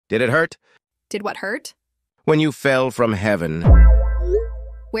Did it hurt? Did what hurt? When you fell from heaven.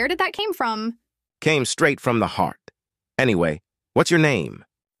 Where did that came from? Came straight from the heart. Anyway, what's your name?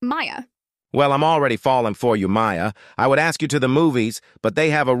 Maya. Well, I'm already falling for you, Maya. I would ask you to the movies, but they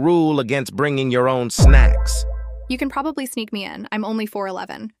have a rule against bringing your own snacks. You can probably sneak me in. I'm only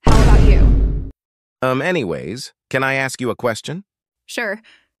 4'11". How about you? Anyways, can I ask you a question? Sure.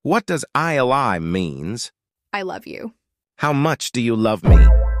 What does ILI means? I love you. How much do you love me?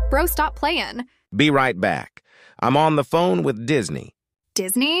 Bro, stop playing. Be right back. I'm on the phone with Disney.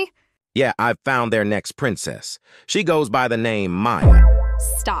 Disney? Yeah, I've found their next princess. She goes by the name Maya.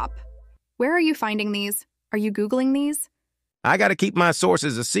 Stop. Where are you finding these? Are you Googling these? I gotta keep my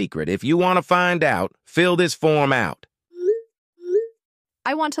sources a secret. If you want to find out, fill this form out.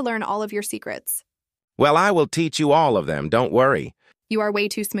 I want to learn all of your secrets. Well, I will teach you all of them, don't worry. You are way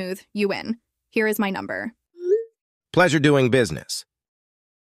too smooth. You win. Here is my number. Pleasure doing business.